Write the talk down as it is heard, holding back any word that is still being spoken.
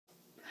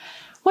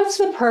What's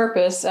the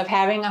purpose of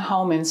having a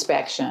home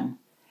inspection?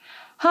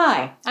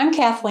 Hi, I'm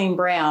Kathleen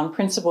Brown,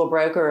 Principal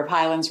Broker of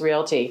Highlands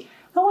Realty.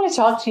 I want to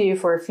talk to you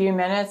for a few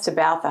minutes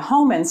about the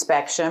home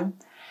inspection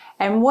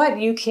and what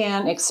you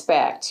can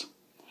expect.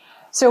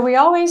 So we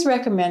always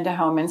recommend a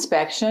home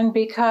inspection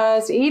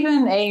because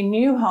even a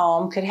new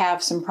home could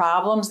have some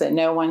problems that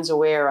no one's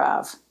aware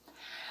of.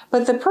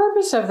 But the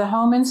purpose of the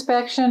home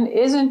inspection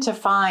isn't to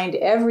find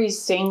every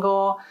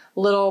single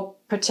little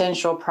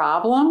potential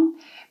problem,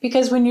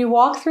 because when you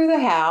walk through the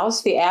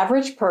house, the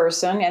average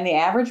person and the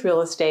average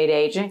real estate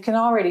agent can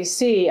already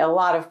see a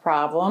lot of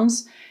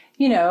problems,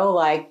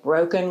 like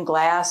broken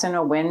glass in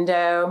a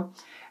window,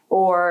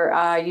 or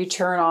you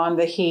turn on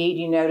the heat,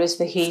 you notice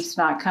the heat's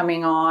not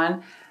coming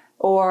on,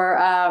 or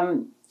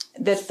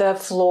that the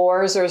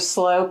floors are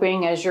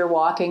sloping as you're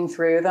walking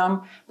through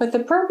them. But the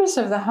purpose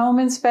of the home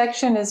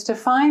inspection is to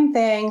find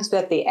things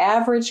that the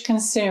average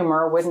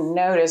consumer wouldn't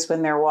notice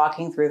when they're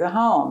walking through the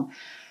home,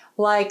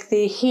 like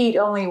the heat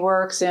only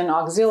works in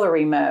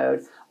auxiliary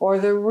mode, or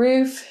the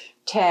roof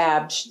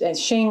tabs and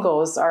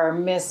shingles are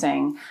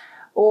missing,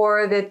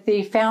 or that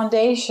the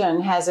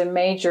foundation has a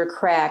major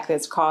crack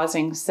that's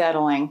causing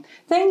settling.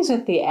 Things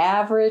that the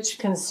average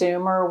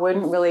consumer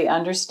wouldn't really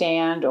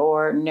understand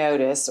or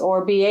notice,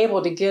 or be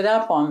able to get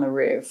up on the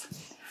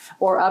roof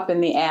or up in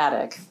the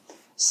attic.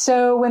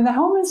 So when the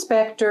home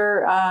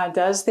inspector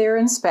does their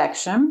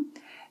inspection,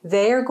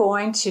 they are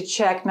going to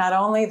check not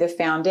only the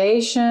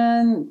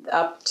foundation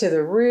up to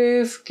the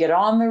roof, get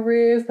on the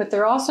roof, but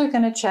they're also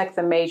going to check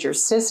the major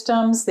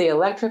systems, the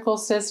electrical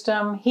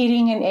system,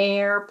 heating and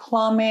air,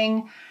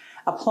 plumbing,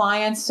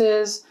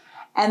 appliances,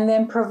 and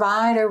then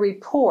provide a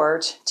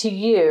report to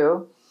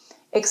you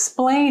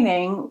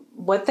explaining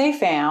what they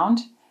found.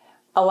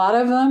 A lot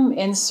of them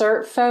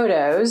insert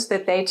photos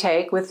that they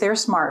take with their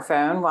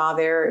smartphone while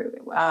they're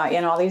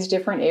in all these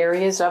different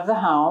areas of the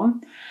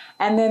home.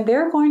 And then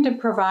they're going to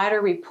provide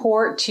a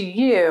report to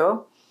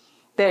you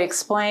that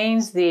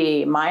explains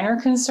the minor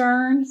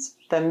concerns,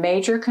 the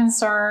major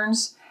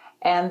concerns,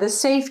 and the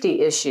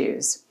safety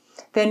issues.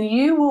 Then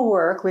you will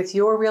work with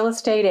your real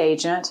estate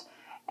agent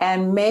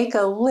and make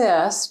a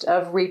list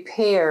of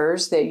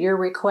repairs that you're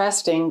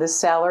requesting the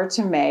seller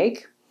to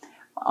make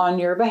on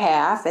your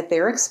behalf at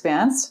their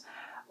expense,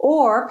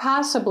 or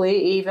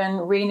possibly even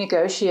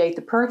renegotiate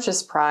the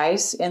purchase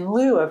price in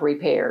lieu of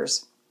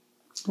repairs.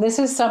 This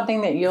is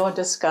something that you'll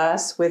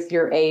discuss with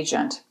your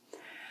agent.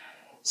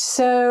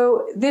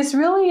 So this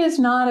really is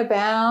not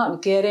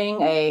about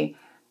getting a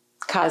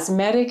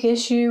cosmetic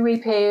issue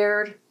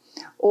repaired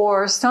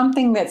or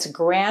something that's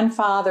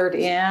grandfathered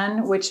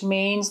in, which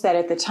means that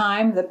at the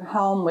time the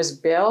home was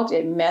built,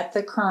 it met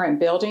the current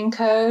building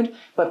code,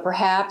 but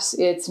perhaps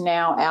it's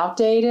now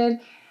outdated.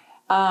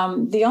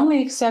 The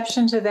only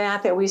exception to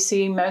that we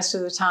see most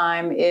of the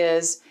time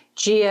is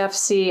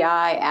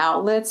GFCI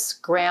outlets,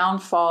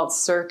 ground fault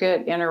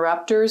circuit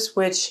interrupters,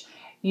 which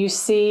you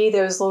see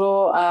those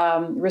little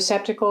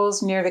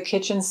receptacles near the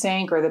kitchen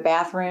sink or the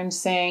bathroom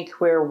sink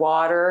where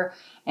water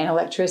and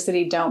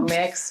electricity don't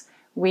mix.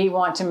 We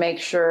want to make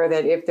sure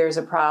that if there's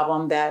a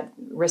problem, that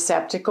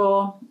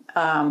receptacle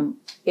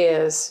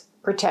is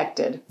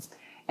protected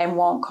and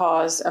won't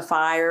cause a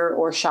fire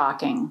or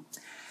shocking.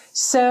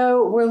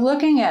 So we're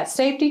looking at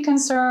safety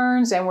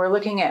concerns and we're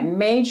looking at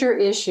major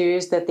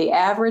issues that the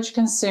average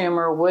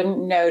consumer wouldn't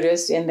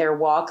notice in their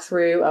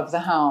walkthrough of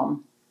the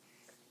home.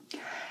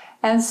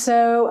 And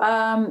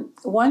so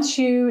once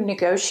you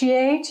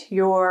negotiate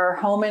your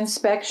home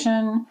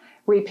inspection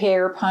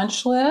repair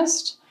punch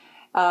list,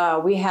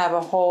 we have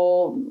a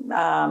whole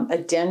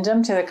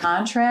addendum to the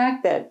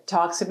contract that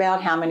talks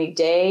about how many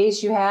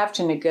days you have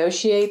to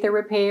negotiate the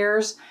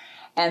repairs.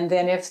 And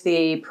then if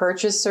the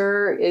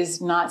purchaser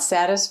is not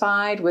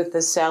satisfied with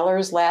the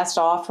seller's last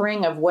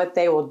offering of what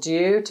they will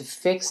do to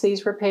fix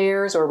these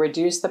repairs or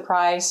reduce the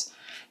price,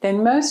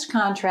 then most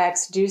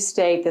contracts do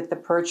state that the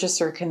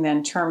purchaser can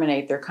then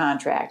terminate their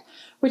contract,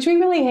 which we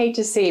really hate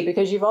to see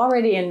because you've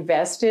already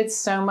invested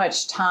so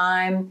much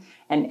time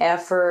and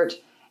effort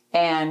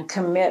and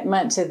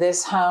commitment to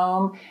this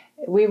home.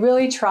 We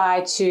really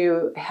try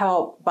to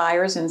help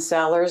buyers and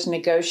sellers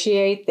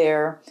negotiate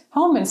their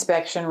home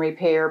inspection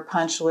repair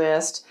punch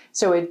list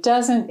so it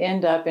doesn't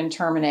end up in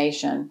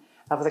termination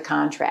of the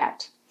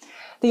contract.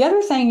 The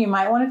other thing you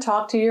might want to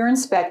talk to your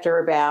inspector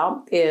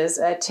about is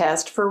a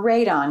test for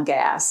radon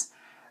gas.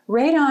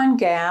 Radon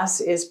gas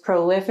is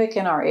prolific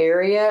in our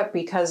area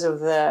because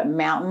of the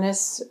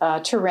mountainous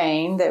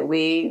terrain that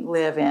we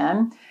live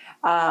in.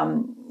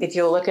 If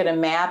you'll look at a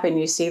map and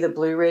you see the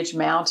Blue Ridge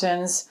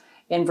Mountains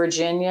in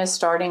Virginia,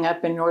 starting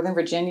up in Northern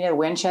Virginia,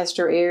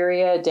 Winchester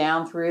area,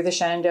 down through the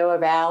Shenandoah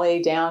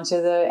Valley, down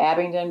to the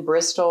Abingdon,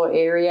 Bristol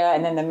area,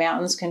 and then the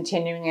mountains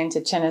continuing into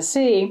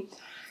Tennessee.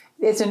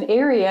 It's an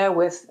area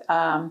with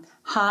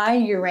high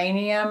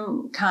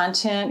uranium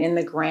content in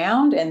the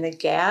ground, and the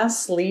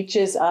gas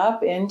leaches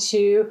up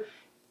into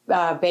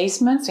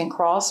basements and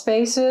crawl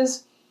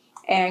spaces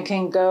and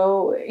can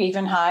go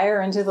even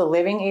higher into the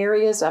living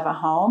areas of a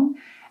home.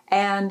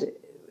 And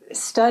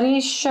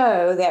studies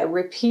show that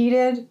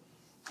repeated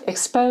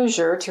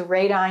exposure to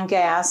radon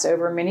gas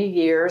over many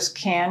years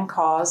can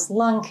cause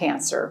lung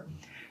cancer.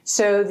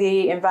 So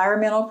the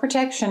Environmental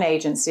Protection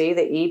Agency,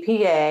 the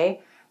EPA,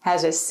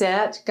 has a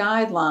set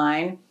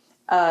guideline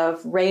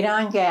of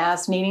radon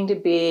gas needing to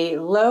be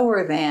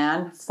lower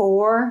than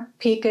 4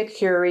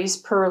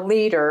 picocuries per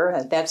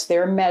liter, that's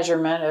their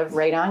measurement of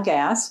radon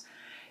gas,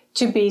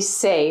 to be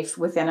safe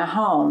within a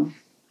home.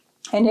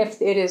 And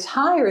if it is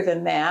higher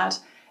than that,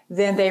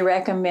 then they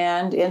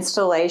recommend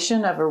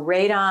installation of a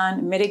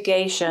radon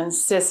mitigation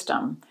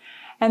system.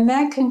 And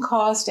that can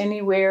cost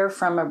anywhere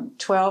from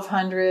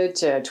 $1,200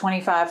 to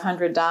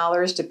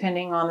 $2,500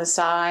 depending on the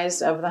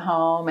size of the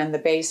home and the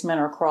basement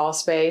or crawl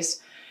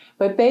space.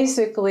 But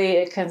basically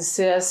it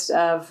consists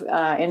of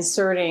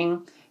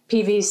inserting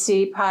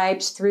PVC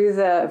pipes through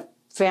the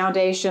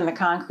foundation, the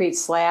concrete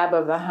slab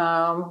of the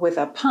home, with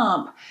a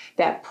pump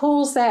that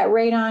pulls that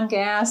radon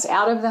gas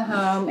out of the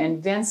home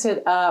and vents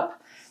it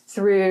up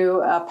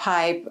through a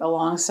pipe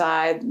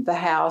alongside the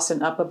house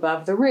and up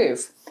above the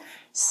roof.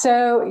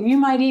 So you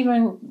might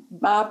even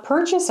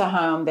purchase a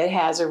home that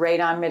has a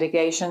radon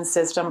mitigation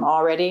system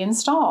already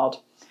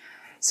installed.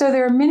 So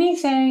there are many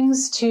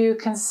things to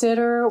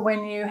consider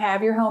when you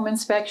have your home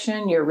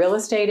inspection. Your real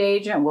estate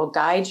agent will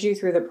guide you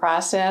through the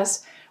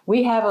process.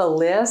 We have a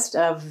list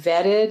of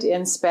vetted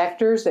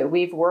inspectors that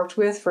we've worked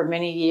with for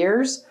many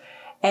years.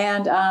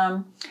 And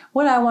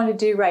what I want to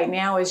do right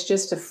now is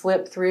just to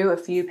flip through a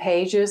few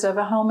pages of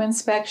a home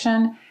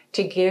inspection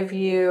to give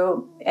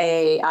you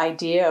an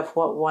idea of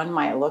what one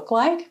might look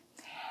like.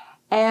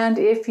 And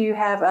if you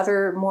have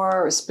other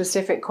more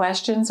specific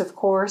questions, of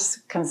course,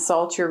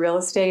 consult your real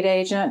estate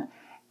agent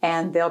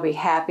and they'll be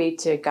happy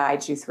to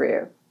guide you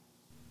through.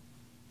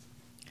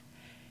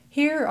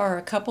 Here are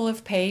a couple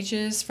of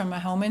pages from a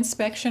home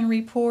inspection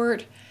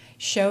report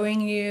showing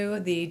you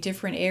the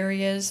different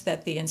areas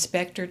that the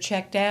inspector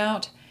checked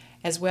out,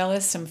 as well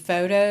as some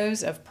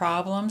photos of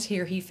problems.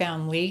 Here he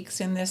found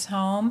leaks in this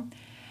home,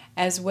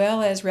 as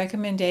well as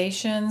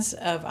recommendations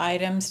of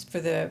items for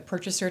the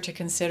purchaser to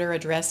consider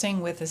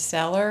addressing with the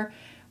seller,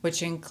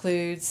 which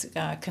includes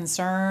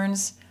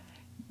concerns,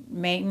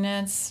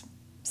 maintenance,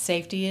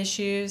 safety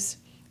issues,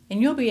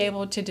 and you'll be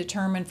able to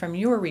determine from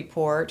your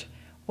report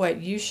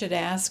what you should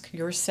ask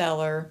your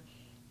seller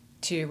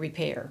to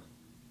repair.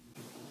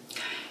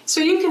 So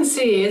you can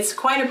see it's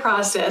quite a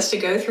process to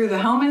go through the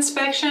home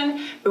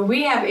inspection, but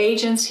we have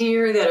agents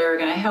here that are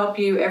going to help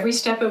you every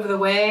step of the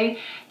way.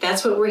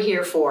 That's what we're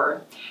here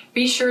for.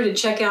 Be sure to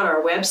check out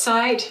our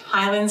website,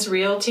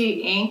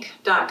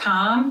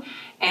 highlandsrealtyinc.com,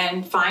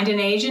 and find an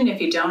agent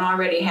if you don't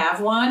already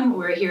have one.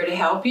 We're here to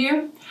help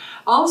you.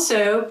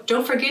 Also,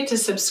 don't forget to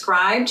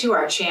subscribe to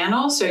our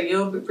channel so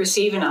you'll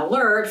receive an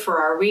alert for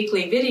our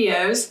weekly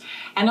videos.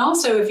 And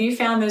also, if you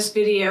found this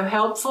video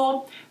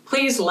helpful,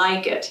 please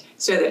like it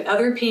so that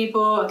other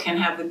people can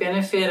have the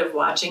benefit of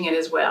watching it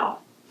as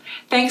well.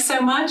 Thanks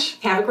so much.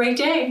 Have a great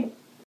day.